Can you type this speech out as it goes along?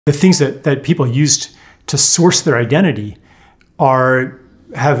The things that people used to source their identity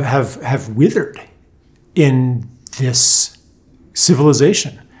have withered in this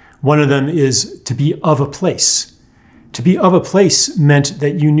civilization. One of them is to be of a place. To be of a place meant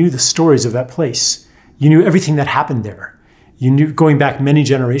that you knew the stories of that place. You knew everything that happened there. You knew, going back many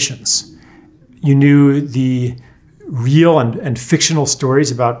generations, you knew the real and fictional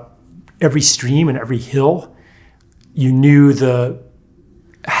stories about every stream and every hill. You knew the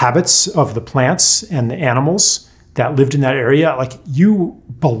habits of the plants and the animals that lived in that area. Like, you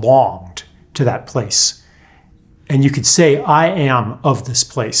belonged to that place. And you could say, I am of this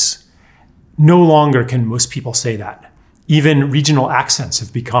place. No longer can most people say that. Even regional accents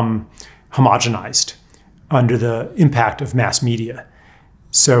have become homogenized under the impact of mass media.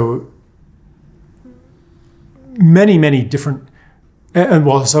 So many, many different, and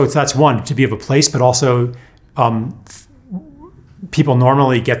well, so that's one, to be of a place, but also people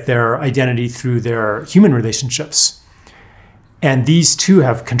normally get their identity through their human relationships. And these two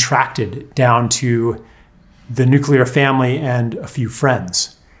have contracted down to the nuclear family and a few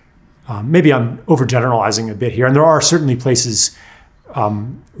friends. Maybe I'm overgeneralizing a bit here. And there are certainly places,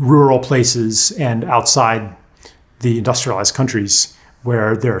 rural places and outside the industrialized countries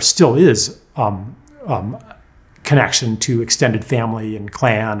where there still is connection to extended family and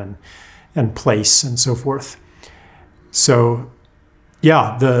clan and place and so forth. So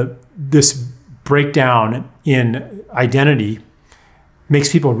yeah, this breakdown in identity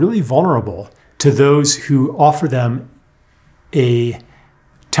makes people really vulnerable to those who offer them a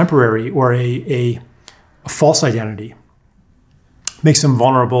temporary or a false identity. Makes them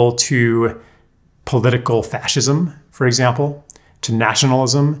vulnerable to political fascism, for example, to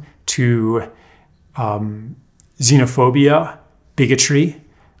nationalism, to xenophobia, bigotry.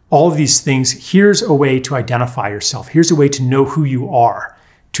 All of these things. Here's a way to identify yourself. Here's a way to know who you are,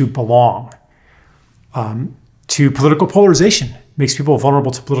 to belong. To political polarization. Makes people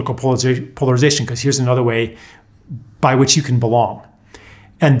vulnerable to political polarization, because here's another way by which you can belong.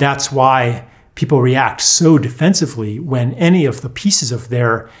 And that's why people react so defensively when any of the pieces of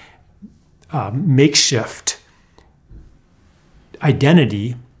their makeshift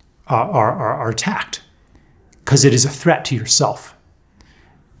identity are attacked, because it is a threat to yourself.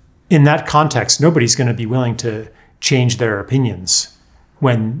 In that context, nobody's going to be willing to change their opinions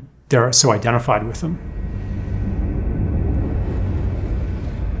when they're so identified with them.